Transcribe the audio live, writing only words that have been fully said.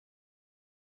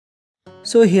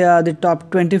So here are the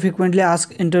top 20 frequently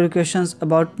asked interview questions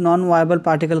about non-viable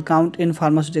particle count in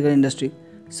pharmaceutical industry.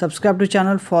 Subscribe to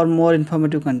channel for more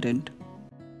informative content.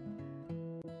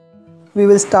 We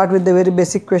will start with the very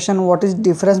basic question: what is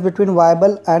difference between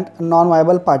viable and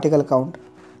non-viable particle count?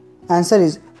 Answer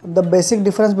is, the basic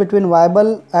difference between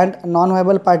viable and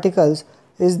non-viable particles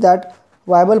is that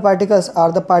viable particles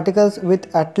are the particles with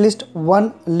at least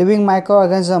one living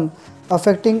microorganism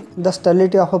affecting the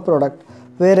stability of a product,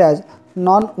 whereas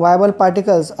non-viable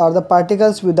particles are the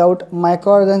particles without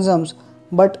microorganisms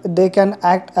but they can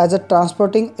act as a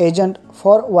transporting agent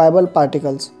for viable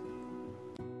particles.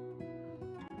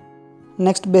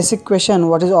 Next basic question: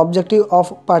 what is objective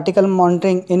of particle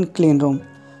monitoring in clean room?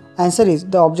 Answer is,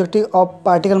 the objective of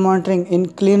particle monitoring in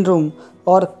clean room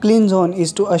or clean zone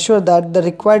is to assure that the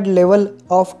required level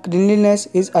of cleanliness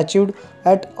is achieved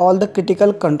at all the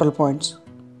critical control points.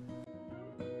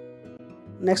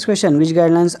 Next question: which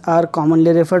guidelines are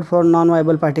commonly referred for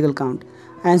non-viable particle count?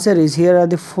 Answer is, here are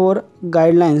the 4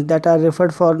 guidelines that are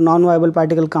referred for non-viable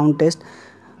particle count test.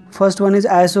 First one is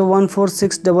ISO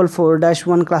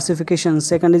 14644-1 classification,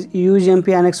 second is EU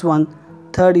GMP Annex 1,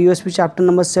 third USP chapter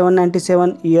number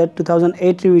 797 year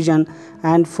 2008 revision,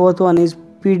 and fourth one is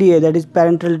PDA, that is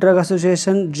Parental Drug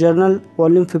Association Journal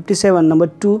volume 57 number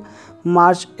 2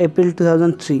 March April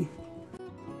 2003.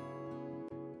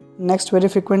 Next very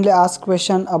frequently asked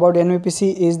question about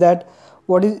NVPC is that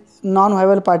what is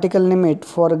non-viable particle limit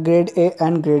for grade A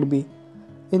and grade B?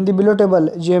 In the below table,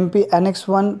 GMP Annex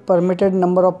 1 permitted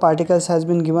number of particles has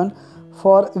been given.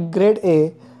 For grade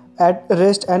A, at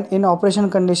rest and in operation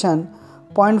condition,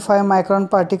 0.5 micron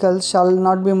particles shall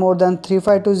not be more than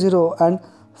 3520 and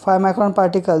 5 micron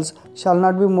particles shall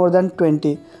not be more than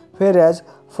 20. Whereas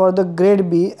for the grade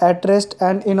B, at rest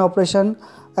and in operation,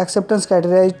 acceptance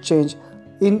criteria is changed.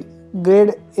 In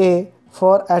grade A,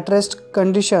 for at rest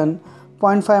condition,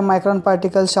 0.5 micron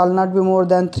particles shall not be more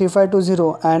than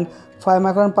 3520 and 5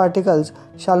 micron particles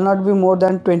shall not be more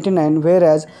than 29,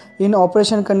 whereas in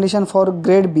operation condition for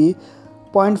grade B,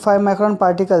 0.5 micron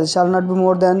particles shall not be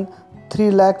more than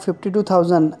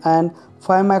 3,52,000 and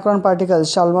 5 micron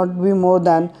particles shall not be more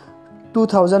than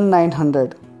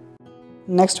 2,900.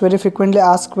 Next very frequently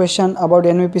asked question about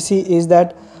NVPC is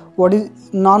that what is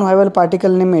non-viable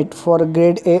particle limit for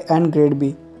grade A and grade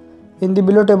B? In the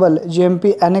below table,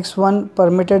 GMP Annex 1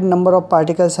 permitted number of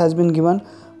particles has been given.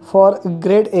 For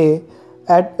grade A,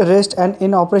 at rest and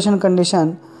in operation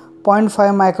condition,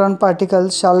 0.5 micron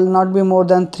particles shall not be more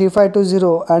than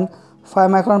 3520 and 5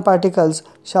 micron particles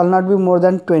shall not be more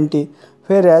than 20,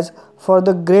 whereas for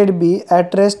the grade B,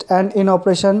 at rest and in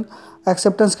operation,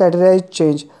 acceptance criteria is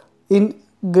changed. In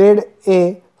grade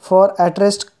A, for at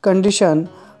rest condition,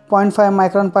 0.5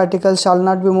 micron particles shall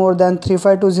not be more than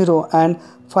 3520 and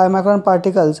 5 micron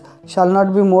particles shall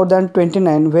not be more than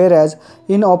 29, whereas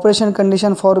in operation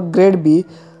condition for grade B,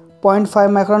 0.5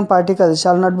 micron particles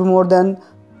shall not be more than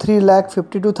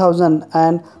 3,52,000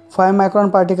 and 5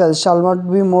 micron particles shall not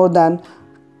be more than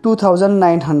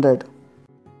 2,900.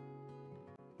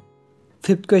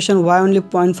 Fifth question: why only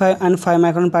 0.5 and 5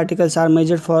 micron particles are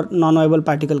measured for non-viable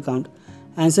particle count?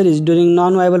 Answer is, during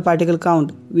non-viable particle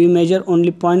count, we measure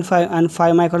only 0.5 and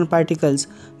 5 micron particles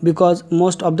because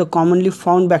most of the commonly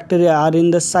found bacteria are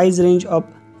in the size range of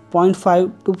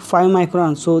 0.5 to 5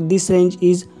 micron, so this range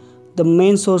is the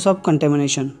main source of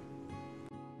contamination.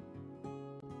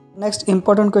 Next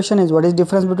important question is, what is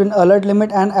difference between alert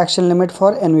limit and action limit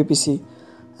for NVPC?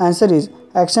 Answer is,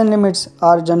 action limits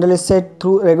are generally set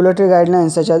through regulatory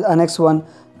guidelines such as Annex 1,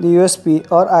 the USP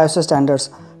or ISO standards,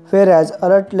 whereas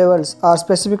alert levels are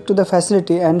specific to the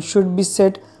facility and should be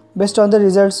set based on the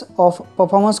results of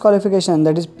performance qualification,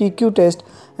 that is PQ test,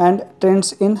 and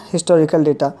trends in historical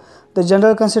data. The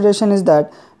general consideration is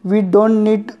that we don't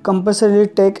need compulsorily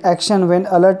take action when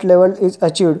alert level is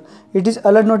achieved. It is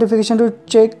alert notification to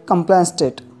check compliance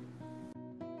state.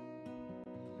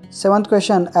 Seventh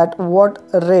question: at what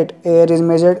rate air is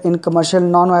measured in commercial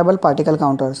non-viable particle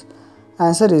counters?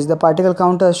 Answer is, the particle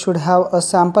counters should have a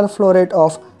sample flow rate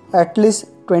of at least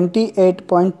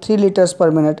 28.3 liters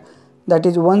per minute, that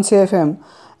is 1 CFM,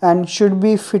 and should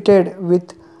be fitted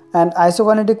with an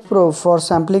isokinetic probe for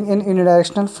sampling in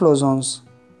unidirectional flow zones.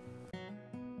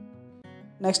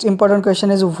 Next important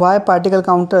question is, why particle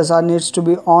counters are needs to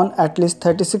be on at least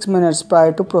 36 minutes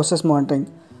prior to process monitoring?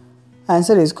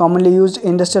 Answer is, commonly used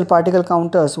industrial particle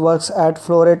counters works at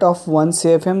flow rate of 1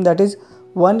 CFM, that is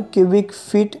 1 cubic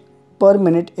feet per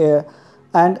minute air,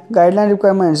 and guideline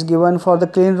requirements given for the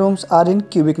clean rooms are in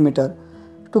cubic meter.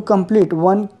 To complete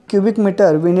 1 cubic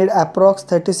meter, we need approx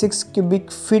 36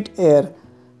 cubic feet air.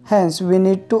 Hence, we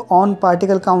need to on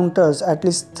particle counters at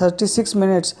least 36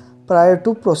 minutes prior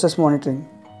to process monitoring.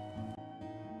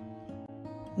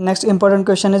 Next important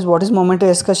question is, what is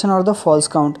momentary excursion or the false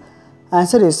count?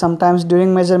 Answer is, sometimes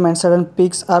during measurement certain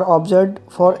peaks are observed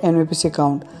for NVPC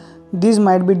count. These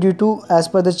might be due to, as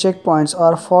per the checkpoints,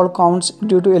 or fault counts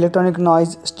due to electronic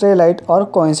noise, stray light, or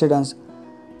coincidence.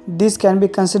 These can be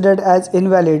considered as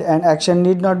invalid and action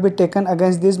need not be taken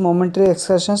against these momentary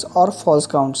excursions or false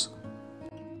counts.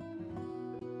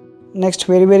 Next,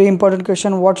 very important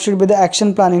question, what should be the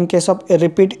action plan in case of a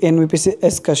repeat NVPC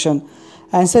excursion?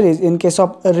 Answer is, in case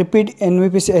of a repeat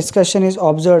NVPC excursion is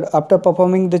observed after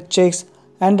performing the checks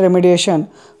and remediation,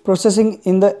 processing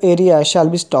in the area shall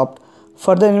be stopped.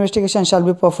 Further investigation shall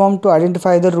be performed to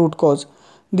identify the root cause.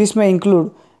 This may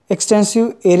include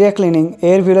extensive area cleaning,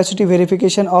 air velocity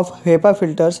verification of HEPA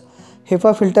filters,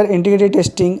 HEPA filter integrity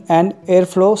testing, and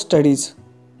airflow studies.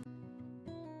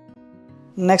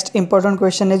 Next important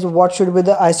question is, what should be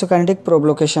the isokinetic probe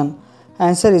location?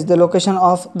 Answer is, the location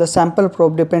of the sample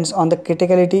probe depends on the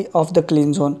criticality of the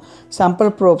clean zone.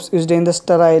 Sample probes used in the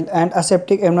sterile and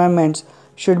aseptic environments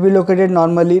should be located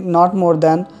normally not more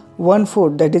than 1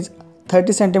 foot, that is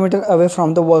 30 cm away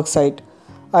from the work site.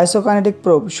 Isokinetic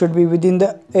probe should be within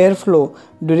the airflow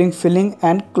during filling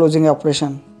and closing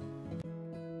operation.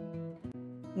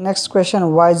 Next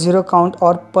question, why zero count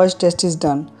or purge test is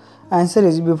done? Answer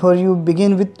is, before you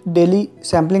begin with daily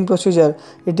sampling procedure,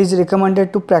 it is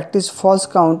recommended to practice false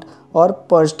count or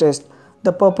purge test.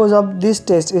 The purpose of this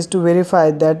test is to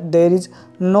verify that there is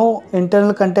no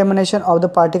internal contamination of the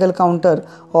particle counter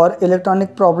or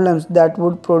electronic problems that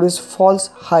would produce false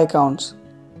high counts.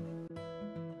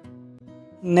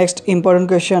 Next important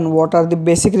question, what are the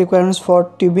basic requirements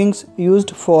for tubings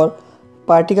used for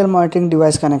particle monitoring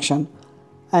device connection?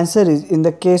 Answer is, in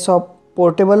the case of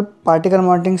portable particle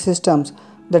monitoring systems,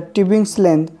 the tubing's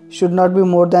length should not be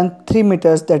more than 3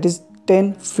 meters, that is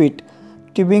 10 feet.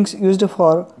 Tubings used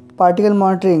for particle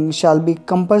monitoring shall be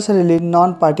compulsorily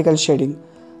non-particle shading.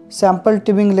 Sample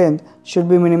tubing length should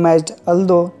be minimized,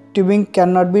 although tubing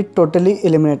cannot be totally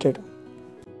eliminated.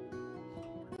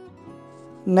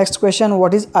 Next question,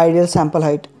 what is ideal sample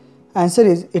height? Answer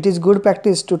is, it is good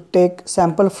practice to take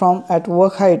sample from at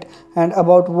work height and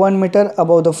about 1 meter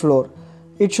above the floor.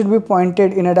 It should be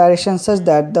pointed in a direction such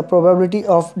that the probability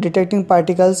of detecting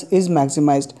particles is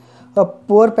maximized. A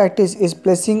poor practice is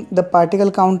placing the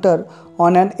particle counter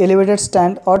on an elevated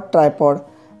stand or tripod.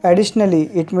 Additionally,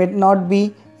 it may not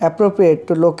be appropriate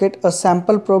to locate a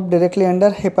sample probe directly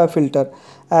under HEPA filter,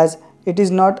 as it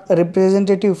is not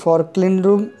representative for clean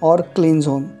room or clean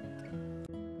zone.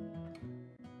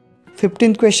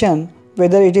 15th question,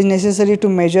 whether it is necessary to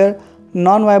measure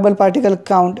non-viable particle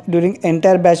count during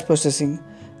entire batch processing.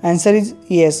 Answer is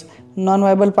yes,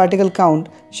 non-viable particle count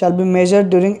shall be measured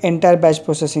during entire batch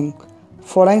processing.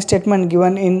 Following statement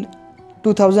given in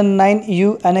 2009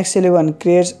 U Annex 11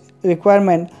 creates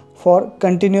requirement for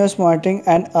continuous monitoring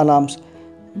and alarms.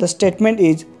 The statement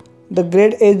is, the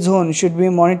grade A zone should be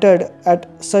monitored at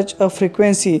such a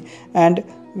frequency and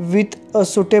with a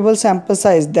suitable sample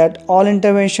size that all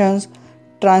interventions,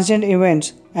 transient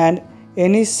events, and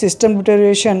any system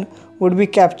deterioration would be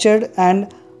captured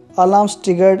and alarms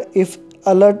triggered if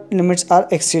alert limits are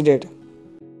exceeded.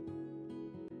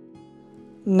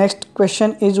 Next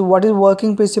question is, what is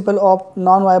working principle of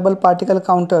non-viable particle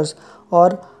counters,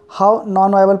 or how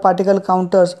non-viable particle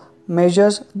counters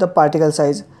measures the particle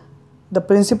size? The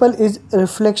principle is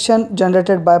reflection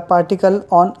generated by particle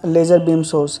on laser beam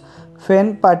source.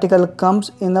 When particle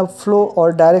comes in a flow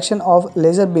or direction of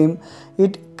laser beam,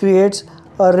 it creates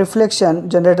a reflection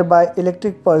generated by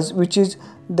electric pulse, which is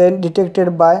then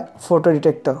detected by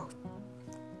photodetector.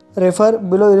 Refer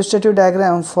below illustrative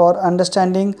diagram for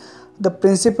understanding the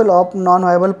principle of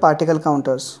non-viable particle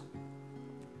counters.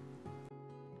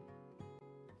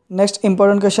 Next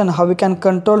important question, how we can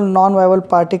control non-viable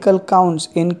particle counts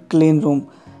in clean room?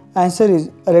 Answer is,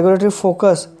 regulatory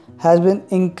focus has been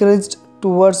increased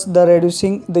towards the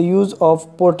reducing the use of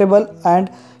portable and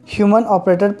human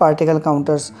operated particle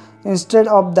counters. Instead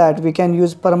of that, we can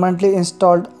use permanently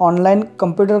installed online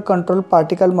computer controlled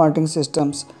particle monitoring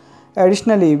systems.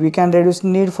 Additionally, we can reduce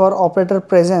need for operator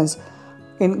presence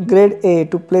in grade A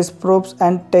to place probes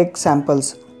and take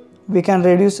samples. We can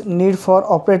reduce need for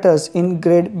operators in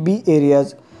grade B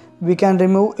areas. We can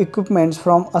remove equipments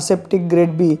from aseptic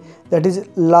grade B, that is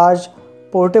large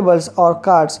portables or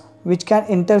carts, which can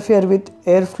interfere with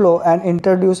airflow and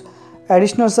introduce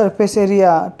additional surface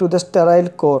area to the sterile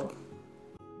core.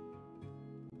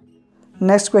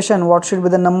 Next question, what should be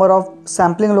the number of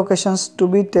sampling locations to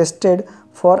be tested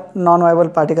for non-viable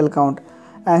particle count?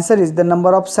 Answer is, the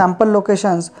number of sample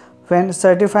locations when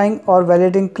certifying or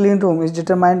validating clean room is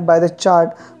determined by the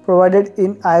chart provided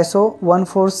in ISO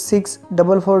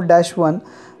 14644-1.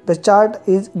 The chart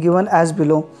is given as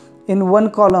below. In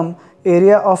one column,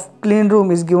 area of clean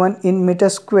room is given in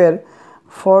meters square.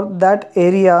 For that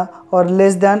area or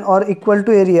less than or equal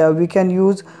to area, we can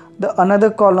use the another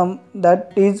column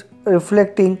that is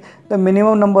reflecting the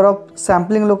minimum number of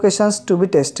sampling locations to be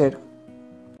tested.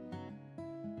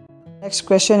 Next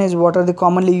question is, what are the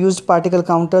commonly used particle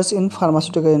counters in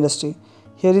pharmaceutical industry?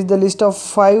 Here is the list of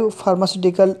 5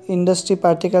 pharmaceutical industry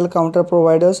particle counter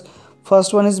providers.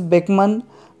 First one is Beckman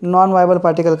non-viable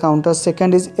particle counter.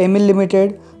 Second is Emil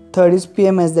Limited. Third is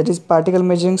PMS, that is particle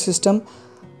measuring system.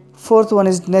 Fourth one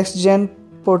is Next Gen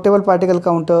portable particle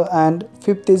counter, and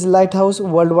fifth is Lighthouse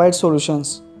Worldwide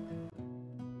Solutions.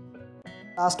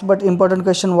 Last but important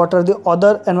question, what are the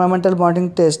other environmental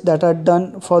monitoring tests that are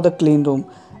done for the clean room?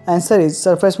 Answer is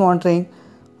surface monitoring,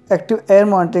 active air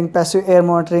monitoring, passive air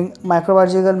monitoring,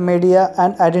 microbiological media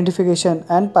and identification,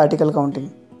 and particle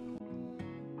counting.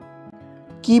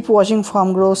 Keep watching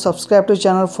PharmGrow. Subscribe to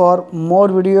channel for more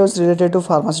videos related to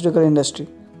pharmaceutical industry.